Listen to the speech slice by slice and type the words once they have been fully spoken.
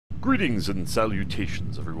Greetings and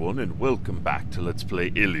salutations, everyone, and welcome back to Let's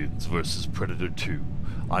Play Aliens vs. Predator 2.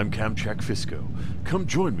 I'm Kamchak Fisco. Come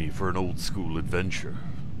join me for an old-school adventure.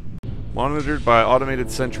 Monitored by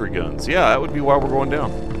automated sentry guns. Yeah, that would be why we're going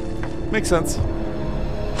down. Makes sense.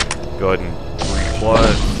 Go ahead and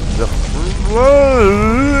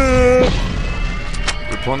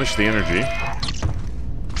replenish the energy.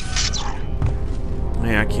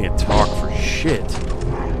 Man, I can't talk for shit.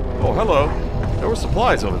 Oh, hello. There were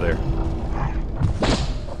supplies over there.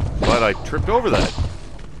 Glad I tripped over that.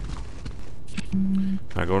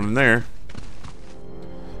 Not going in there.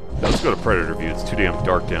 Now let's go to Predator view. It's too damn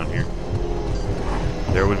dark down here.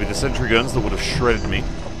 There would be the sentry guns that would have shredded me.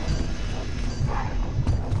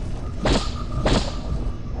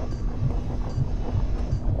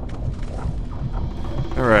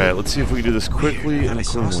 Alright, let's see if we can do this quickly and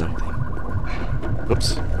cleanly.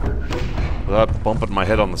 Oops. Without bumping my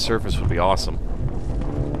head on the surface would be awesome.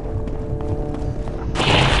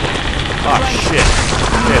 Ah, shit.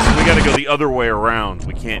 Okay, so we gotta go the other way around.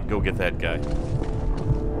 We can't go get that guy.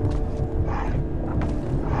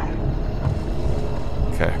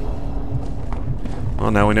 Okay.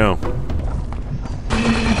 Well, now we know.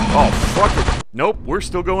 Oh, fuck it. Nope, we're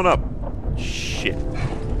still going up. Shit.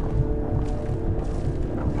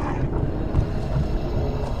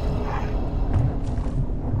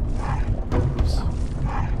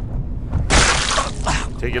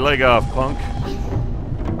 Take your leg off, punk.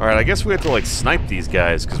 Alright, I guess we have to, like, snipe these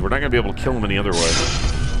guys, because we're not going to be able to kill them any other way.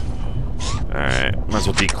 Alright, might as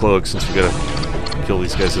well decloak since we gotta kill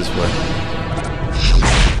these guys this way.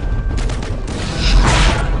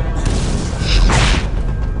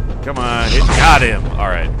 Come on, hit. Got him!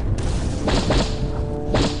 Alright.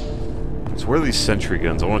 So where are these sentry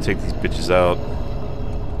guns? I want to take these bitches out.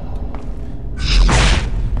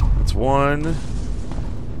 That's one.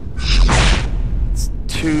 That's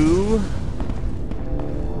two.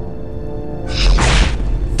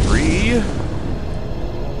 3.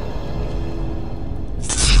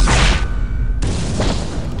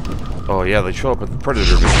 Oh yeah, they show up at the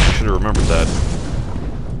Predator vision. I should have remembered that.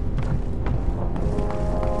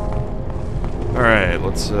 Alright,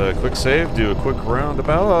 let's quick save, do a quick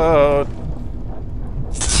roundabout.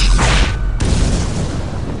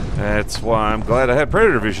 That's why I'm glad I had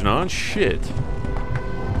Predator vision on. Shit.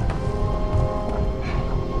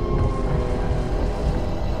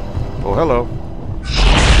 Oh, hello.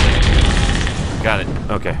 Got it.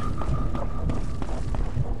 Okay.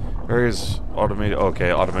 Various automated...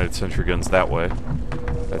 Okay, automated sentry guns that way.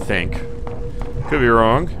 I think. Could be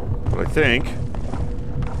wrong, but I think.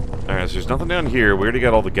 Alright, so there's nothing down here. We already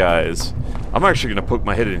got all the guys. I'm actually going to poke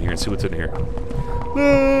my head in here and see what's in here.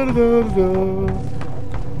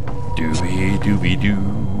 Doobie doobie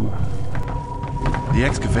doo. The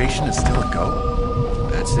excavation is still a go?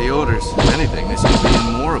 That's the orders. If anything, they seem to be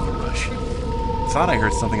in more of a rush. Thought I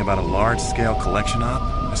heard something about a large-scale collection op.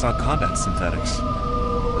 I saw combat synthetics.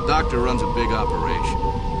 The doctor runs a big operation.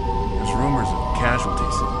 There's rumors of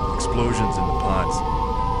casualties, explosions in the pods.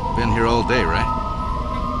 Been here all day, right?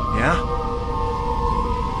 Yeah?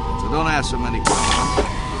 So don't ask so many questions.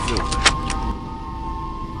 We'll fill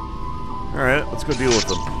Alright, let's go deal with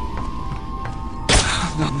them.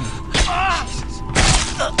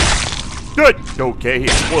 Good! Okay, he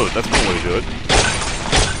exploded. That's one way to do it.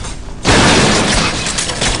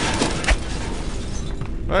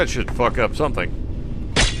 That should fuck up something.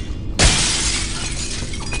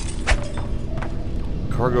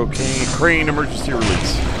 Cargo crane emergency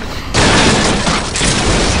release.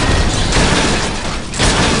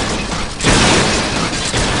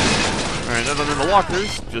 Alright, nothing in the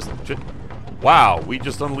lockers. Just... Wow, we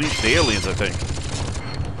just unleashed the aliens, I think.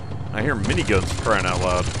 I hear miniguns crying out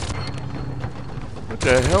loud. What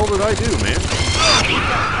the hell did I do, man?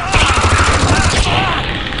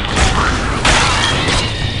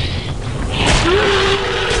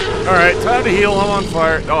 Alright, time to heal. I'm on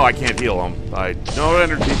fire. Oh, I can't heal him. No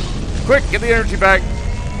energy. Quick, get the energy back.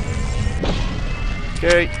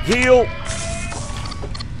 Okay, heal.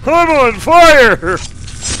 I'm on fire!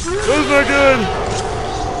 Those are good.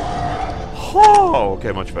 Oh,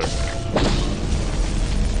 okay, much better.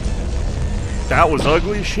 That was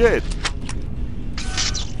ugly as shit.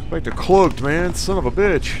 Back to cloaked, man. Son of a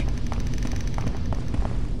bitch.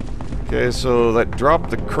 Okay, so that dropped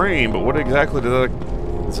the crane, but what exactly did that...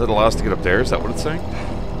 Does that allow us to get up there? Is that what it's saying?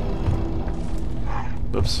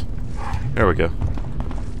 Oops. There we go.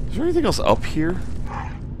 Is there anything else up here?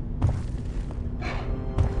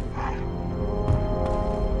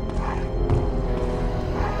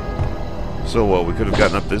 So what, we could have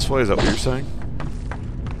gotten up this way? Is that what you're saying?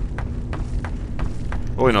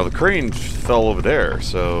 Oh wait, no, the crane fell over there,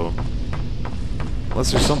 so...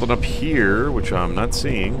 Unless there's something up here, which I'm not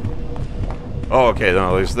seeing. Oh, okay,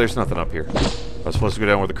 no, there's nothing up here. I was supposed to go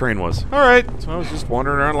down where the crane was. Alright, so I was just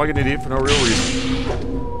wandering around like an idiot for no real reason.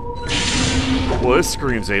 Well, this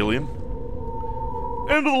screams alien.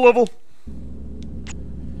 End of the level!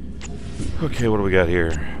 Okay, what do we got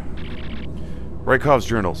here? Rykov's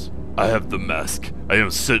journals. I have the mask. I am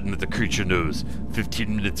certain that the creature knows.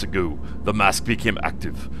 15 minutes ago, the mask became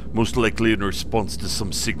active, most likely in response to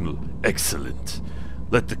some signal. Excellent.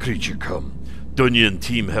 Let the creature come. Dunya and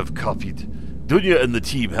team have copied. Dunya and the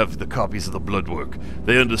team have the copies of the blood work.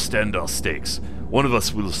 They understand our stakes. One of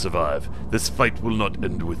us will survive. This fight will not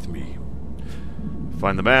end with me.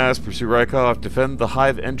 Find the mask, pursue Rykov, defend the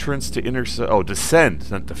hive entrance to intercept... Oh, descend,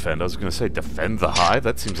 not defend. I was going to say defend the hive.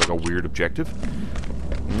 That seems like a weird objective.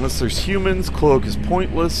 Unless there's humans, cloak is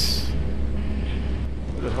pointless.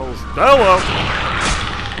 What the hell is... Hello!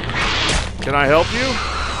 Can I help you?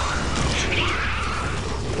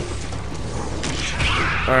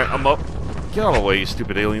 Alright, I'm up. Get out of the way, you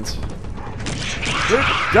stupid aliens.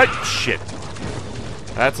 Shit.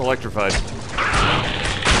 That's electrified.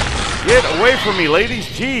 Get away from me, ladies!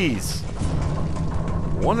 Jeez!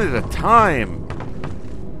 One at a time.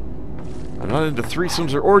 I'm not into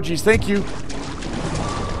threesomes or orgies, thank you.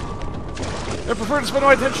 I prefer to spend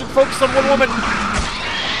my attention focused on one woman.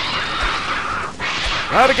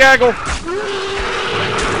 Not a gaggle.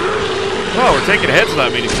 Oh, we're taking heads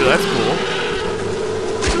without meaning to. That's cool.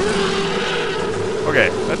 Okay,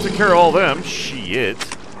 that took care of all them. Shit.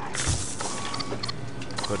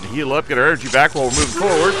 Go ahead and heal up, get our energy back while we're moving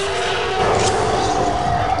forward.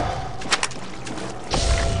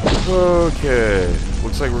 Okay.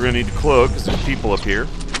 Looks like we're gonna need to cloak because there's people up here.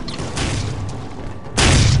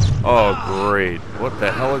 Oh, great. What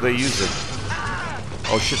the hell are they using?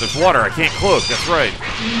 Oh shit, there's water. I can't cloak. That's right.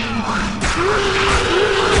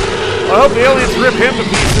 I hope the aliens rip him to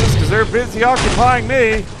pieces because they're busy occupying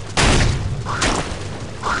me.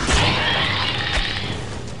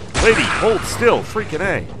 Lady, hold still. Freaking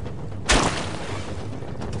A.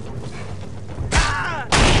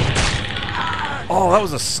 Oh, that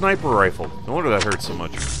was a sniper rifle. No wonder that hurt so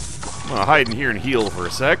much. I'm gonna hide in here and heal for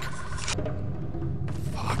a sec.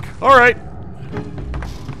 Fuck. Alright.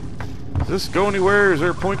 Does this go anywhere? Is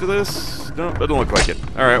there a point to this? No, it doesn't look like it.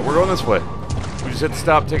 Alright, we're going this way. We just had to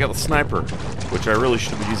stop and take out the sniper, which I really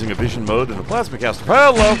should have been using a vision mode and a plasma caster.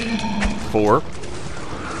 Hello! 4.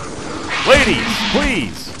 Ladies,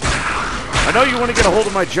 please! I know you want to get a hold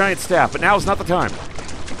of my giant staff, but now's not the time.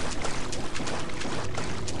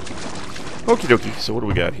 Okie dokie, so what do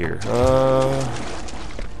we got here?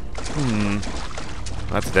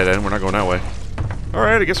 That's a dead end, we're not going that way.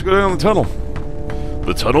 Alright, I guess we'll go down the tunnel.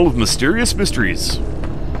 The Tunnel of Mysterious Mysteries.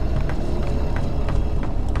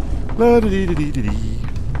 La-da-dee-dee-dee-dee.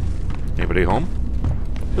 Anybody home?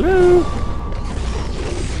 Hello?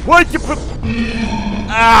 What you put...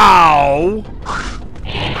 Ow!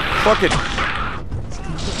 Fuck it.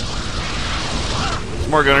 Some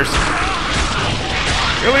more gunners.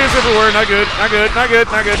 Aliens everywhere, not good, not good, not good,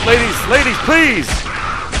 not good. Ladies, ladies, please!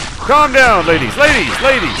 Calm down, ladies, ladies,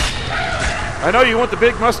 ladies! I know you want the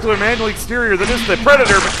big, muscular, manual exterior that is the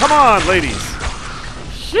Predator, but come on, ladies!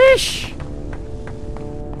 Sheesh!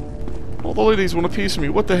 All the ladies want a piece of me.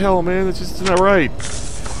 What the hell, man? That's just not right.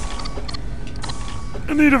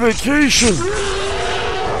 I need a vacation!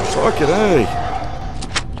 Fuck it, hey.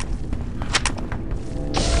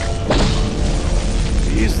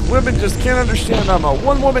 These women just can't understand I'm a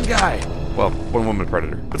one-woman guy. Well, one-woman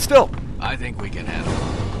predator. But still. I think we can handle it.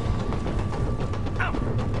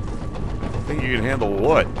 Think you can handle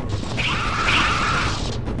what?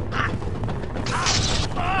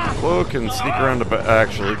 Cloak and sneak around the back.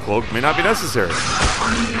 Actually, cloak may not be necessary.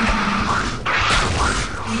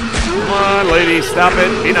 Come on, ladies, stop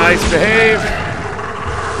it. Be nice, behave.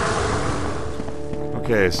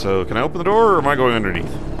 Okay, so can I open the door or am I going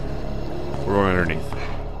underneath? We're going underneath.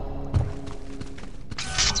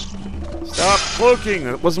 Stop cloaking!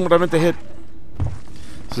 That wasn't what I meant to hit.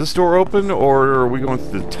 Is this door open or are we going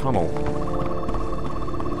through the tunnel?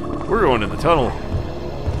 We're going in the tunnel.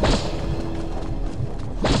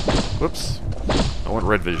 Whoops. I want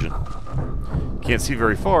red vision. Can't see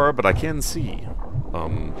very far, but I can see. No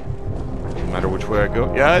matter which way I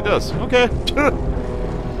go. Yeah, it does. Okay.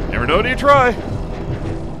 Never know till you try.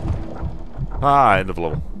 Ah, end of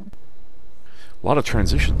level. A lot of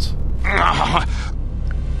transitions.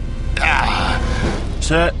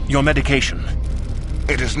 Sir, your medication.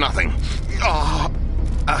 It is nothing.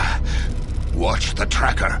 Watch the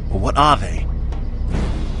tracker. What are they?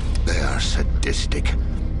 They are sadistic,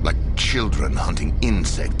 like children hunting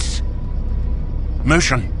insects.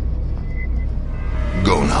 Motion.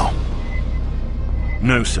 Go now.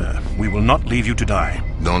 No, sir. We will not leave you to die.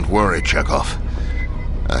 Don't worry, Chekhov.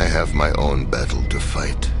 I have my own battle to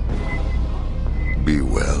fight. Be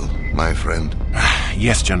well, my friend.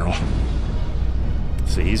 Yes, General.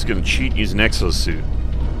 So he's gonna cheat and use an exosuit.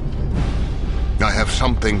 I have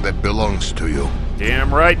something that belongs to you.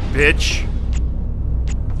 Damn right, bitch!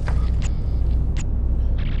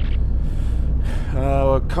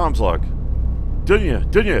 Comms log.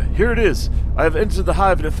 Dunya, here it is. I have entered the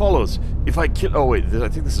hive and it follows. If I kill... Oh wait, I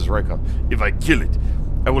think this is Rykov. If I kill it,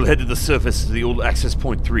 I will head to the surface to the old access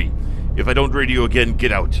point 3. If I don't radio again,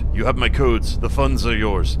 get out. You have my codes. The funds are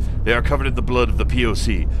yours. They are covered in the blood of the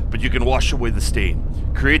POC, but you can wash away the stain.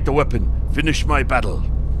 Create the weapon. Finish my battle.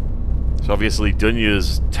 So obviously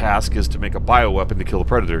Dunya's task is to make a bioweapon to kill the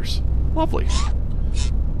predators. Lovely.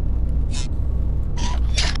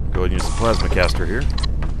 Go ahead and use the plasma caster here.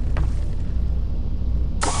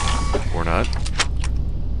 Or not.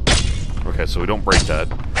 Okay, so we don't break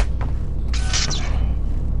that.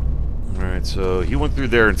 Alright, so he went through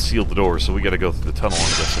there and sealed the door, so we gotta go through the tunnel, I'm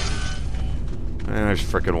guessing. And there's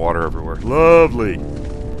frickin' water everywhere. Lovely!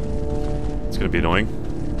 It's gonna be annoying.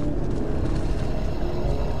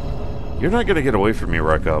 You're not gonna get away from me,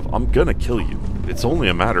 Rykov. I'm gonna kill you. It's only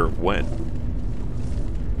a matter of when.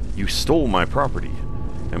 You stole my property.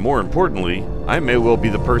 And more importantly, I may well be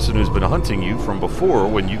the person who's been hunting you from before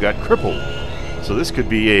when you got crippled. So this could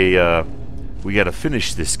be a, we gotta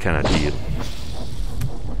finish this kind of deal.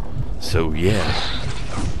 So, yeah.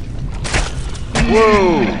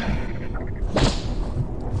 Whoa!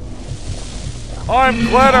 I'm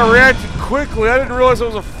glad I reacted quickly. I didn't realize I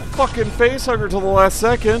was a fucking facehugger till the last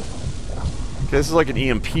second. Okay, this is like an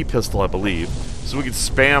EMP pistol, I believe. So we can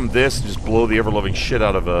spam this and just blow the ever-loving shit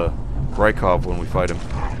out of Rykov when we fight him.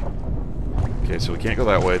 Okay, so we can't go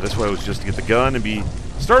that way. This way was just to get the gun and be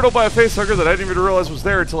startled by a facehugger that I didn't even realize was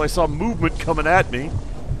there until I saw movement coming at me.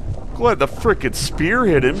 Glad the frickin' spear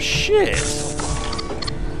hit him. Shit!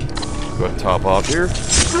 Go ahead and top off here.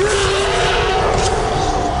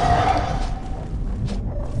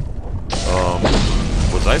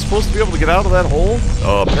 Was I supposed to be able to get out of that hole?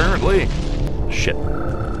 Apparently. Shit.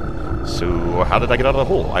 So, how did I get out of the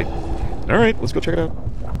hole? Alright, let's go check it out.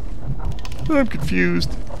 I'm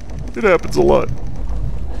confused. It happens a lot.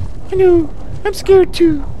 I know. I'm scared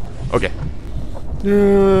too. Okay.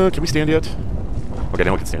 Can we stand yet? Okay,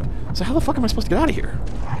 now we can stand. So how the fuck am I supposed to get out of here?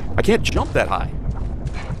 I can't jump that high.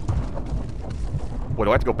 What,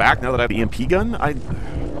 do I have to go back now that I have the EMP gun?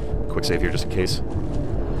 Quick save here just in case.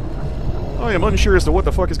 I am unsure as to what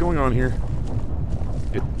the fuck is going on here.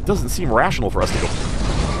 It doesn't seem rational for us to go...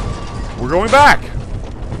 We're going back!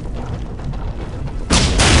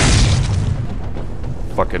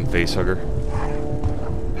 Fucking facehugger.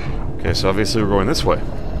 Okay, so obviously we're going this way.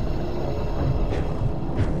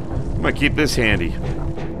 I'm gonna keep this handy.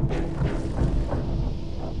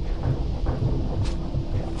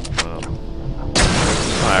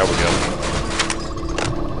 There we go.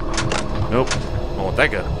 Nope. I don't want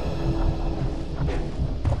that gun.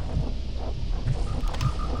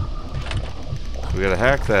 So we gotta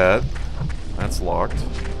hack that. That's locked.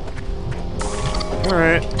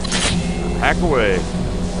 Alright. Hack away.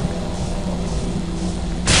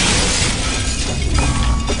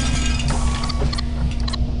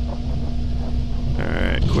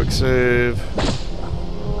 Alright, quick save.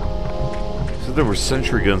 So there were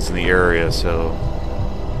sentry guns in the area, so...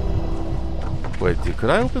 Wait, could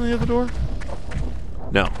I open the other door?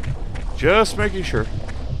 No. Just making sure.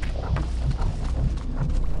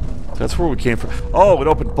 That's where we came from. Oh, it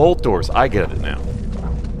opened both doors. I get it now.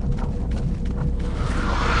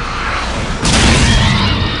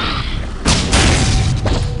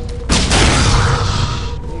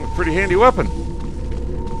 Pretty handy weapon.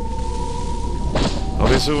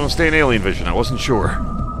 Obviously, we want to stay in alien vision. I wasn't sure.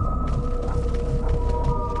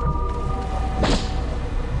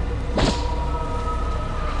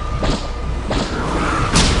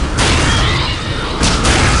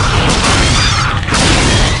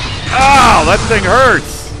 Ow, that thing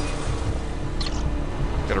hurts.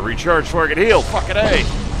 Gotta recharge before I can heal. Fucking A.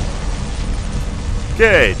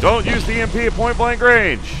 Okay, don't use the EMP at point blank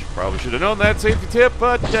range. Probably should have known that safety tip,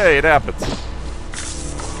 but hey, it happens.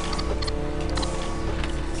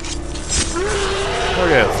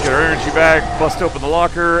 Okay, let's get our energy back, bust open the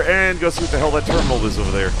locker, and go see what the hell that terminal is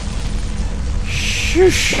over there.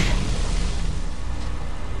 Shoosh.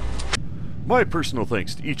 My personal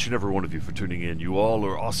thanks to each and every one of you for tuning in. You all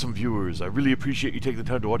are awesome viewers. I really appreciate you taking the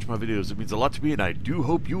time to watch my videos. It means a lot to me, and I do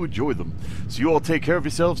hope you enjoy them. So you all take care of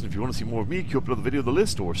yourselves, and if you want to see more of me, queue up another video on the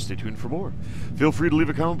list, or stay tuned for more. Feel free to leave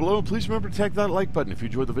a comment below, and please remember to tag that like button if you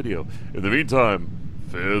enjoyed the video. In the meantime,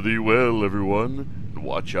 fare thee well, everyone, and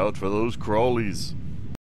watch out for those crawlies.